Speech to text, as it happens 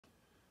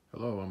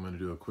Hello, I'm going to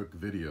do a quick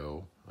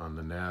video on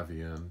the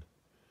Navien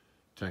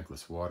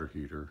Tankless water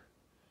heater.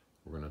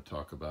 We're going to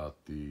talk about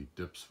the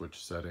dip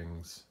switch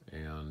settings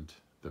and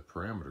the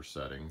parameter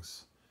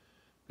settings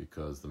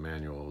because the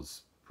manual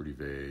is pretty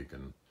vague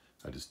and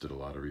I just did a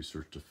lot of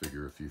research to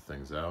figure a few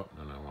things out,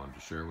 and I wanted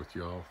to share with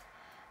y'all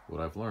what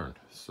I've learned.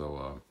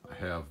 So I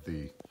have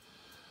the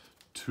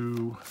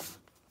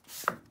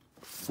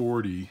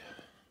 240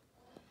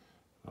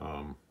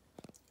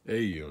 A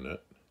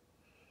unit.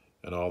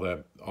 And all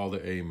the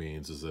A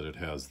means is that it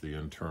has the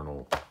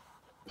internal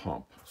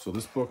pump. So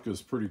this book is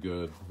pretty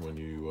good when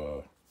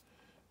you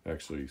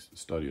actually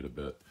study it a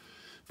bit.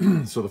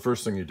 So the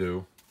first thing you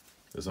do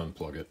is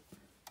unplug it.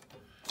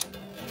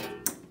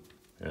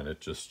 And it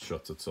just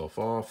shuts itself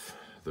off.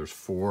 There's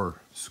 4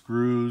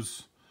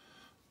 screws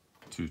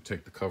to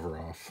take the cover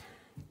off.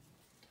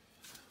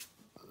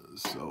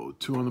 So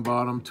 2 on the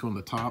bottom, 2 on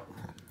the top.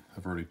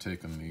 I've already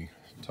taken the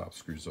top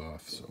screws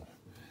off, so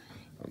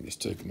I'm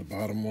just taking the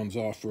bottom ones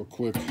off real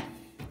quick.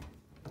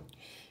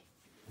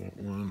 That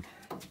one.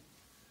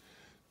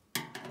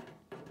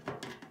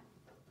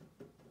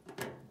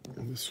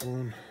 And this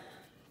one.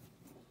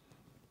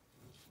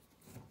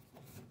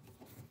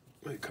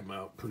 They come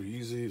out pretty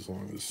easy as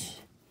long as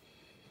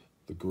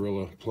the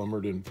gorilla plumber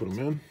didn't put them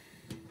in.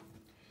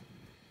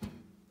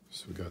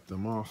 So we got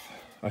them off.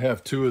 I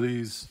have 2 of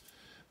these.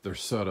 They're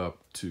set up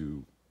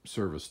to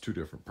service 2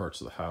 different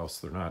parts of the house.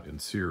 They're not in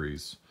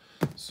series.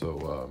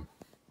 So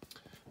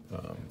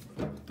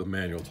the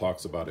manual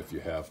talks about if you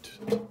have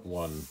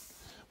one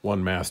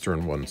master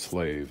and 1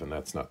 slave, and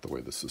that's not the way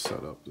this is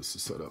set up. This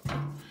is set up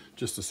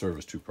just to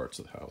service 2 parts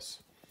of the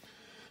house.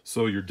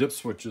 So your dip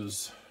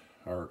switches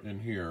are in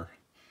here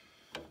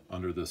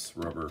under this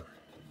rubber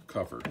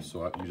cover.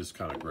 So you just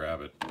kind of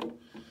grab it,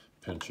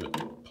 pinch it,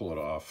 pull it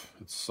off.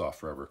 It's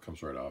soft rubber, it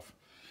comes right off.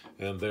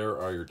 And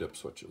there are your dip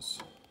switches.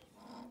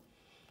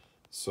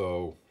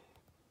 So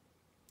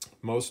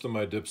most of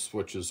my dip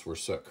switches were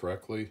set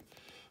correctly,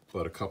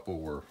 but a couple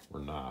were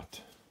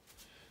not.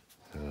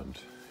 And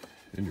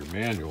in your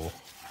manual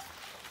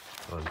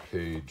on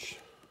page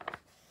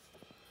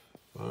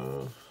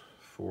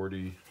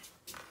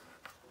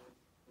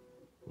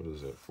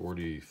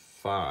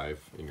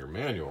 45 in your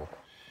manual,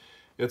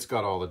 it's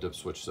got all the dip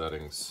switch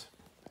settings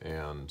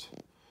and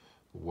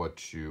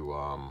what you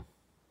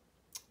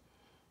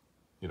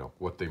know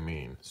what they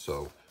mean.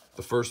 So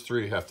the first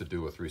 3 have to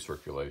do with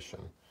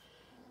recirculation.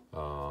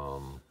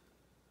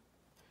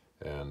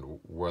 And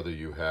whether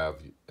you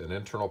have an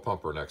internal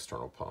pump or an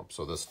external pump.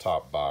 So this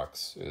top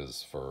box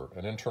is for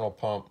an internal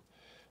pump,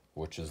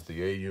 which is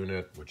the A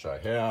unit, which I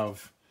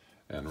have,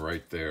 and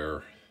right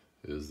there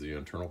is the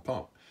internal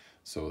pump.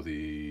 So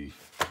the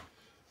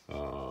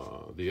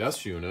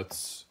S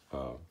units,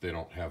 they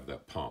don't have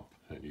that pump,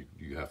 and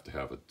you have to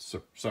have a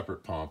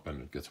separate pump,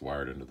 and it gets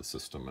wired into the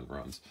system and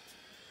runs.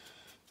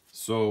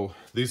 So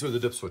these are the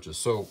dip switches.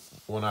 So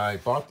when I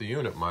bought the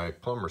unit, my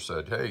plumber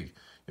said, hey,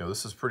 you know,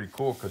 this is pretty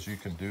cool because you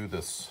can do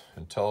this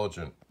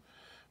intelligent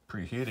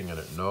preheating, and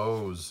it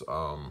knows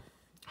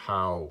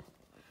how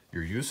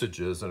your usage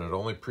is, and it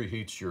only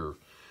preheats your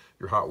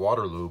hot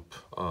water loop,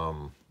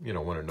 you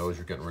know, when it knows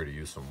you're getting ready to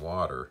use some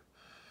water.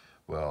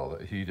 Well,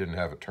 he didn't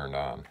have it turned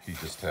on. He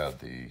just had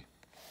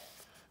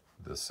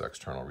this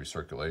external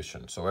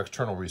recirculation. So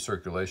external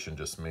recirculation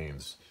just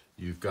means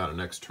you've got an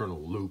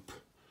external loop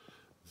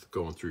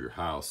going through your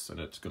house, and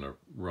it's going to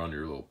run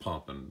your little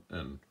pump and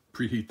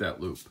preheat that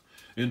loop.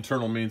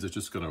 Internal means it's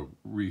just going to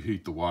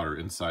reheat the water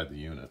inside the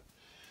unit.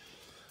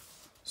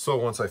 So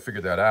once I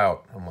figured that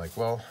out, I'm like,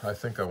 well, I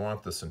think I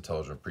want this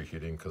intelligent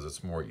preheating because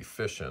it's more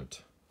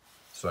efficient.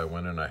 So I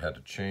went in, I had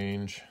to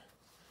change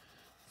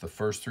the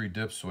first 3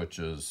 dip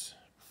switches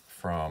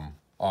from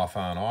off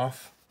on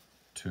off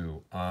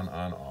to on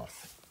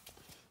off.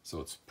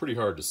 So it's pretty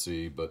hard to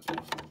see, but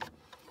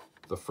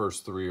the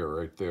first 3 are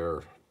right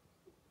there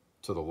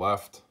to the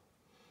left,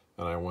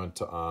 and I went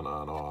to on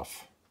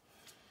off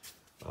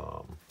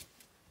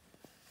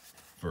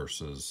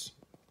versus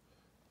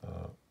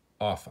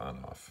off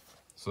on off.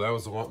 So that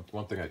was the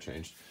one thing I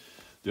changed.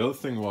 The other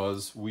thing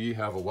was we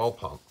have a well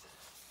pump.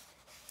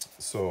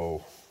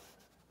 So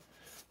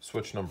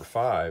switch number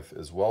 5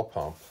 is well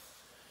pump,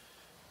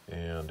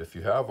 and if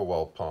you have a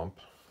well pump,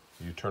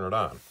 you turn it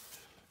on.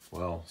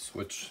 Well,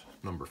 switch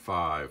number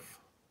 5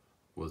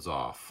 was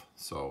off,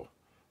 so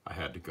I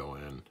had to go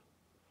in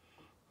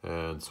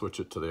and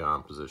switch it to the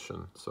on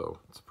position. So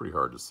it's pretty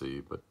hard to see,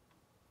 but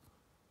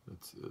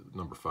it's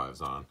number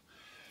 5's on.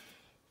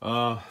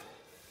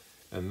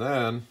 And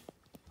then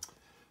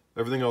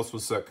everything else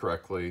was set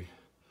correctly.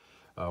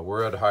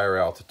 We're at a higher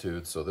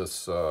altitude, so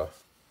this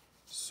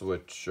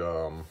switch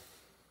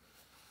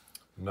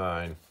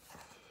 9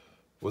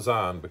 was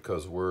on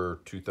because we're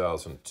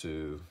 2,000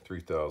 to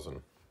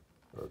 3,000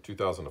 or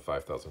 2,000 to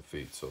 5,000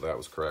 feet, so that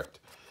was correct.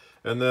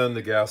 And then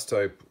the gas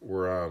type,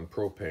 we're on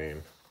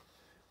propane,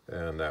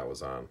 and that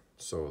was on,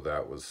 so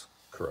that was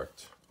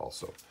correct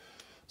also.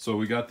 So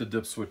we got the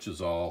dip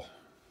switches all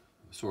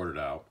sorted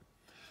out.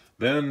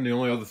 Then the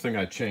only other thing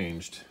I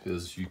changed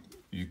is you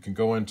can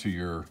go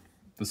into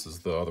this is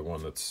the other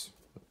one that's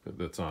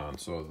on,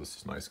 so this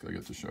is nice. I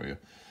get to show you.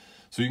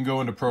 So you can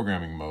go into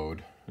programming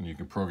mode, and you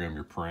can program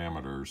your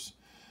parameters.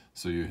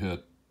 So you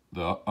hit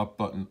the up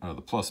button, or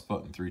the plus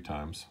button 3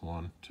 times.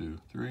 1, 2,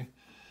 3.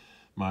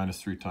 Minus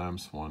 3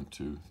 times. 1,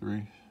 2,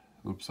 3.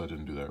 Oops, I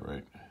didn't do that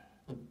right.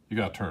 You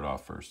gotta turn it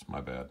off first,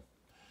 my bad.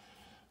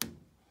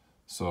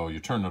 So you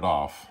turn it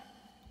off.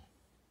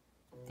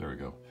 There we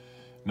go.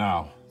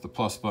 Now, the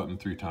plus button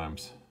 3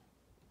 times.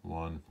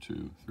 1,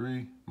 2,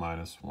 3.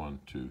 Minus 1,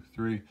 2,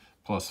 3.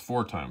 Plus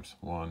 4 times.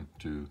 1,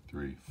 2,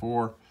 3,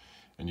 4.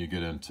 And you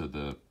get into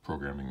the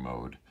programming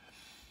mode.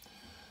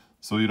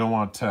 So you don't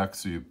want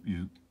text, so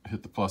you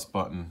hit the plus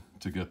button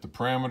to get the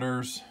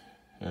parameters,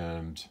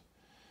 and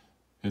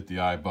hit the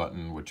I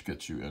button, which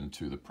gets you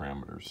into the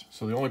parameters.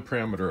 So the only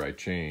parameter I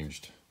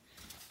changed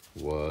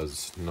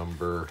was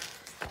number,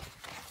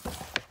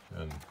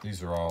 and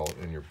these are all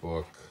in your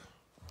book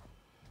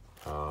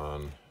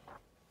on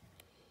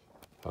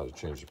how to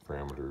change the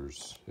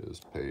parameters,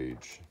 is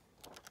page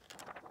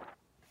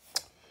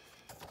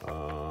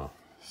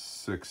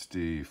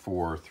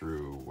 64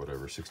 through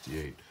whatever,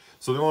 68.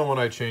 So the only one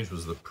I changed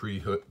was the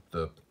preheat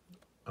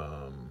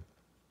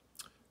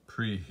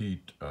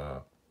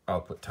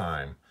output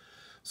time.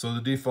 So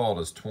the default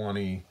is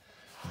 20.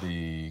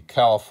 The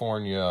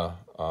California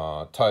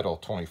Title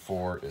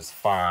 24 is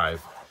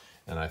 5.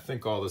 And I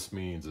think all this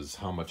means is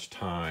how much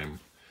time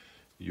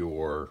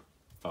your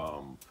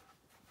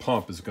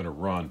pump is going to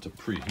run to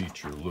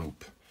preheat your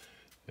loop.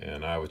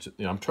 And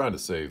I'm trying to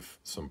save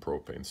some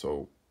propane,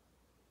 so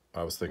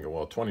I was thinking,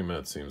 well, 20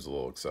 minutes seems a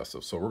little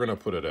excessive. So we're going to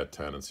put it at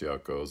 10 and see how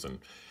it goes. And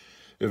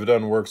if it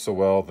doesn't work so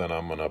well, then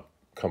I'm going to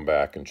come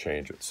back and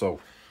change it. So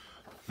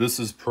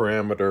this is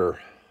parameter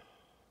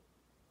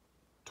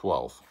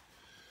 12.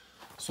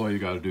 So all you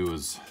got to do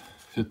is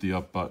hit the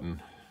up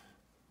button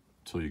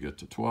until you get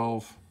to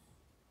 12.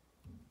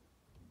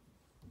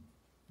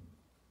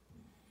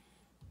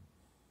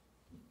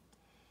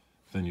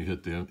 Then you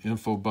hit the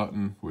info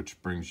button,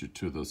 which brings you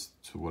to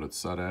what it's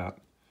set at.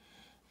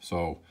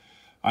 So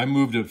I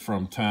moved it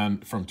from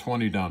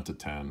 20 down to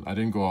 10. I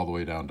didn't go all the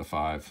way down to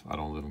 5. I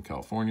don't live in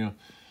California.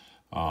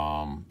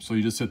 So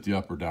you just hit the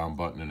up or down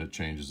button and it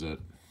changes it.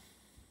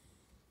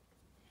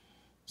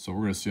 So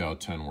we're going to see how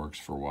 10 works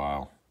for a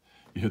while.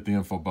 You hit the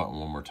info button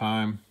one more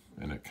time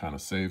and it kind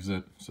of saves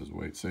it. It says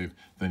wait, save.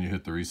 Then you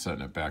hit the reset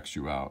and it backs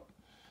you out.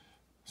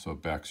 So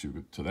it backs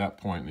you to that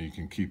point, and you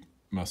can keep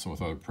messing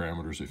with other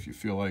parameters if you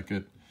feel like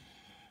it.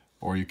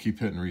 Or you keep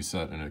hitting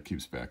reset and it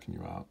keeps backing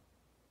you out.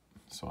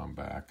 So I'm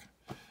back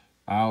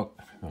out,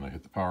 then I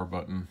hit the power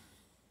button,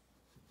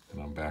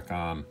 and I'm back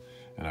on,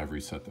 and I've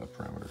reset that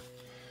parameter.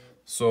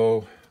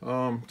 So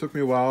it took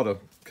me a while to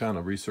kind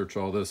of research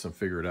all this and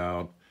figure it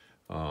out,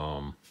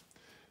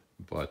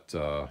 but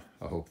I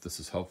hope this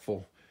is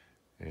helpful,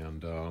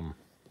 and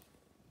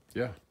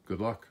yeah, good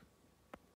luck.